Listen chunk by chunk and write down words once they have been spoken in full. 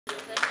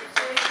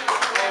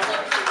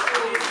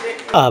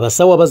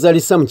Abasawo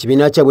abazaalisa mu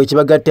kibiina kyabwe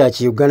ekibagatta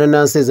ki Uganda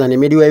Nurses and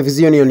Midwives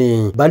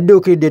Union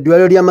badduukiridde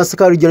eddwaliro lya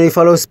Masaka Regional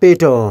Referral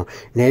Hospital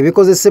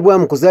n'ebikozesebwa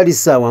mu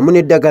kuzaalisa wamu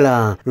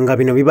n'eddagala nga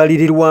bino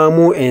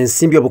bibalirirwamu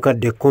ensimbi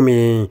obukadde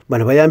 10.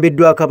 Bano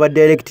bayambiddwako aba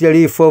Direct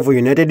Relief of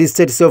United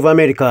States of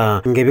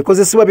America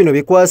ng'ebikozesebwa bino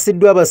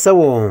bikwasiddwa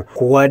abasawo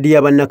ku waadi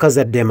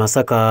y'abannakazadde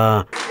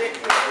Masaka.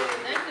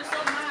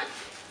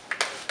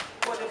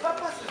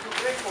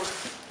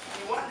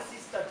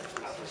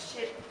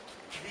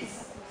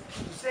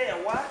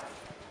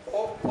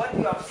 What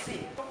you have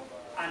seen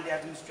and the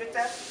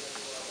administrators,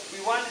 we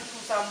want to do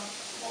some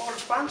all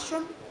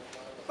function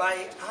by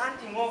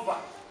handing over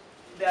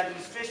the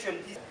administration.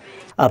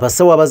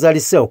 Abasawo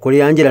abazaalisa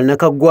okuli Angela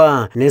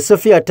Nakagwa ne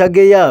Sofia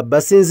Tageya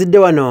basinzidde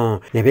wano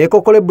ne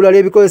beekokola ebbula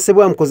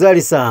ly'ebikozesebwa mu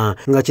kuzaalisa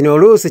nga kino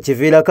oluusi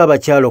kiviirako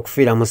abakyala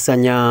okufiira mu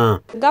ssanya.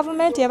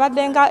 Gavumenti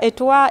ebadde nga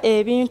etuwa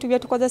ebintu bye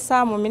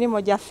tukozesa mu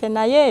mirimu gyaffe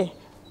naye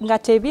nga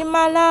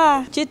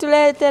tebimala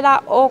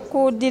kituleetera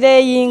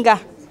okudireyinga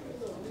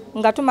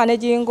nga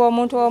tumanejinga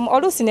omuntu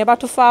oluusi ne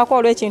batufaako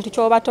olw'ekintu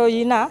ky'oba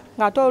toyina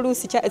ng'ate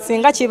oluusi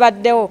singa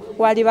kibaddewo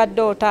wali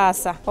badde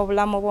otaasa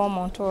obulamu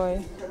bw'omuntu oyo.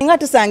 Nga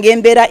tusanga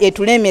embeera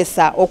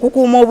etulemesa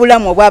okukuuma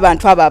obulamu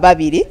obw'abantu abo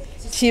ababiri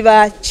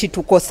kiba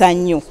kitukosa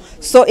nnyo.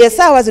 So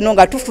essaawa zino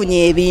nga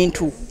tufunye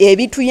ebintu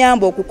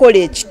ebituyamba okukola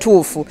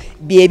ekituufu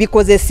bye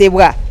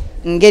bikozesebwa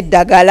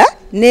ng'eddagala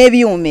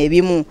n'ebyuma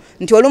ebimu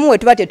nti olumu we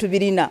tuba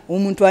tetubirina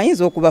omuntu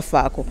ayinza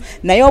okubafaako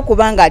naye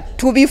okuba nga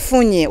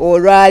tubifunye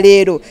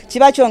olwaleero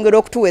kiba kyongera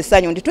okutuwa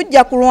essanyu nti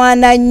tujja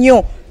kulwana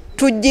nnyo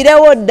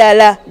tuggirewo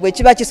ddala bwe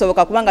kiba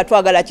kisoboka kubanga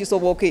twagala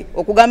kisoboke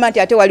okugamba nti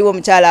ate waliwo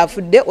omukyala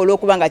afudde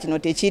olw'okuba nga kino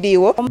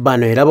tekiriiwo.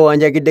 Bano era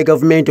bawanjagidde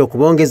gavumenti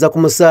okubongeza ku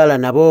musaala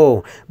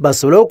nabo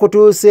basobole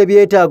okutuusa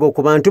ebyetaago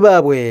ku bantu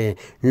baabwe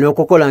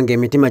n'okukola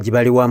ng'emitima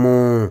gibali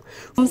wamu.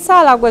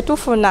 Omusaala gwe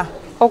tufuna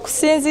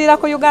okusinziira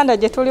ku Uganda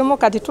gye tulimu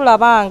kati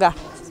tulabanga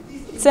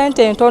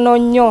sente ntono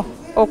nnyo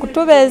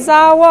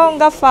okutubeezaawo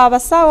nga ffe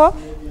abasawo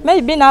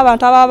maybe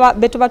n'abantu ababa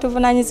betuba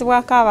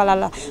tuvunanyizibwako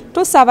abalala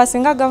tusaba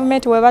singa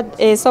gavumenti weba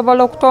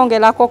esobola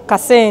okutongerako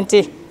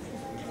kasente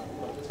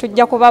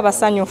tujja kuba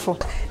basanyufu.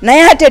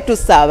 Naye ate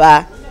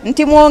tusaba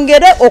nti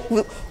mwongere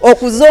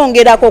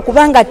okuzongerako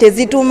kubanga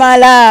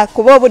tezitumala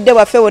kuba obudde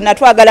bwaffe wonna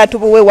twagala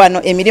tubuwe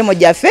wano emirimu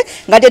gyaffe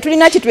nga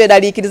tetulina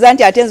kitweraliikiriza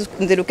nti ate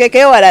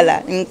nzirukekeyo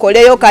walala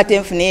nkoleyo kate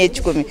nfuneyo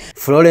 10.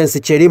 Florence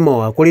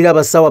Cherimo akulira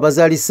abasawo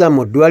abazaalisa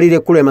mu ddwaliro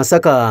ekkulu e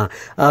Masaka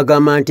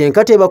agamba nti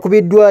enkata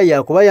ebakubiddwa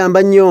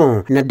yakubayamba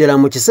nnyo naddala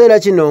mu kiseera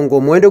kino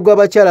ng'omuwendo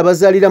gw'abakyala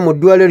abazaalira mu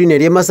ddwaliro lino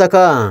ery'e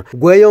Masaka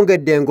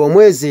gweyongedde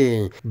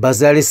ng'omwezi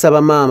bazaalisa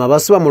bamaama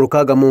basoba mu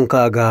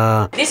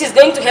 606. This is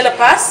going to help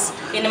us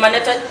in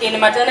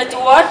maternity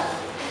ward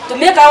to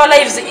make our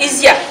lives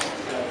easier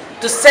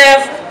to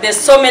serve the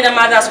so many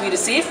mothers we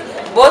receive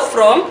both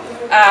from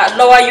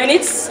lower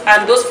units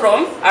and those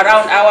from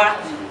around our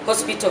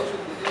hospital.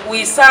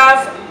 We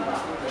serve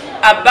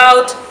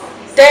about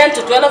 10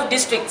 to 12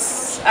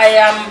 districts. I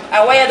am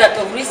aware that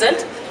of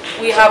recent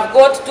we have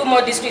got 2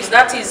 more districts,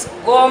 that is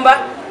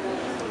Gomba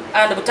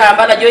and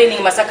Butambala joining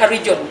Masaka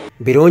region.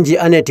 Birungi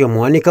Aneti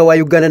omuwanika wa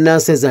Uganda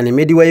Nurses and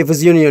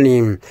Midwives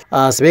Union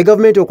asabye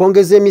gavumenti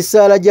okwongeza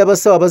emisaala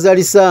gy'abasawo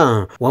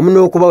abazaalisa wamu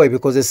n'okubawa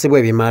ebikozesebwa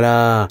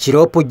ebimala.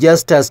 Kiropu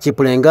Justus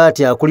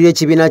Kipulengati akulira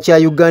ekibiina kya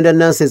Uganda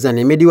Nurses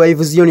and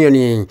Midwives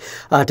Union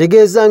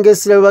ategeeza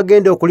ng'essira bwe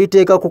bagenda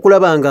okuliteeka ku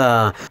kulaba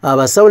nga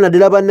abasawo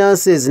naddala ba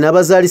nurses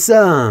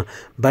n'abazaalisa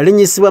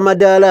balinyisibwa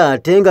madaala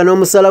ate nga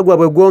n'omusaala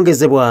gwabwe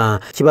gwongezebwa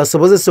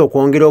kibasobozesa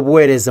okwongera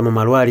obuweereza mu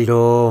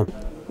malwaliro.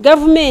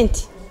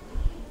 Gavumenti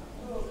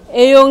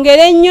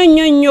eyongere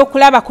nnyo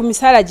okulaba ku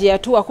misaala gye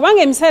yatuwa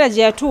kubanga emisaala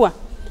gye yatuwa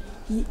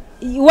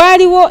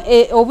waliwo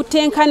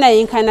obutenkana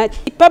yenkana.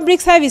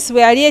 Public service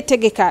bwe yali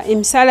etegeka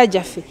emisaala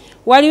gyaffe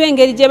waliwo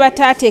engeri gye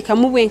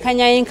bataateekamu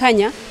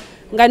bwenkanya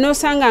nga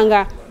n'osanga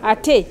nga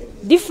ate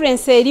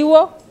difference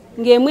eriwo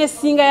ng'emu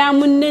esinga ya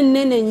munne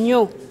nnene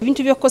nnyo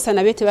ebintu by'okkosa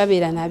nabyo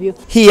tebabeera nabyo.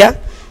 Here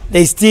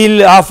they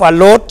still have a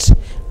lot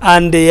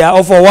and they are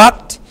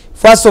overworked.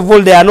 First of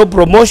all, there are no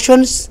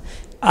promotions,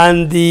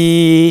 and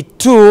the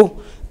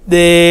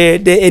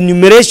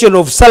enumeration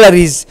of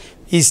salaries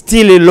is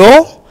still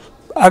low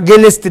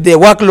against the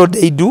workload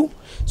they do.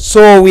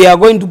 So we are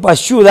going to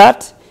pursue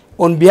that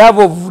on behalf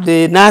of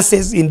the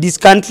nurses in this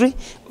country.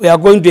 We are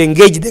going to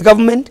engage the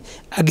government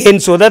again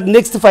so that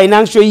next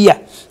financial year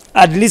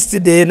at least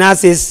the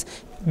nurses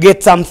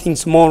get something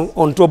small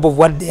on top of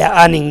what they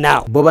are earning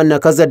now. Boba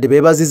nakazadde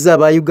beebazizza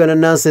aba Uganda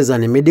Nurses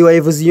and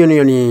Midwives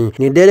Union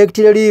ne Direct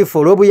Relief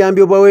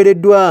olw'obuyambi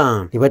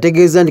obwaweereddwa ne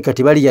bategeeza nti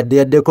kati bali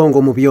yaddeyaddeko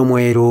ng'omu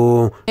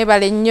by'omweru.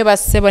 Mwebale nnyo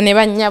bassebo ne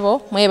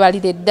bannyabo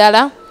mwebalire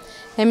ddala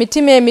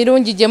emitima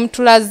emirungi gye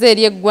mutulaze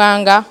eri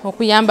eggwanga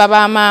okuyamba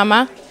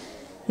bamaama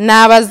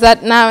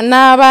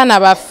n'abaana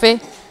baffe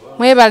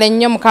mwebale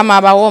nnyo Mukama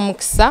abawa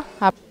omukisa.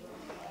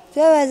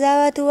 Twebaza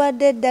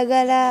abatuwadde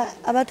eddagala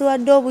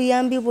abatuwadde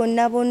obuyambi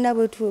bonna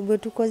bwe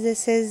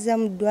tukozesezza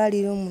mu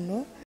ddwaliro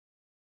muno.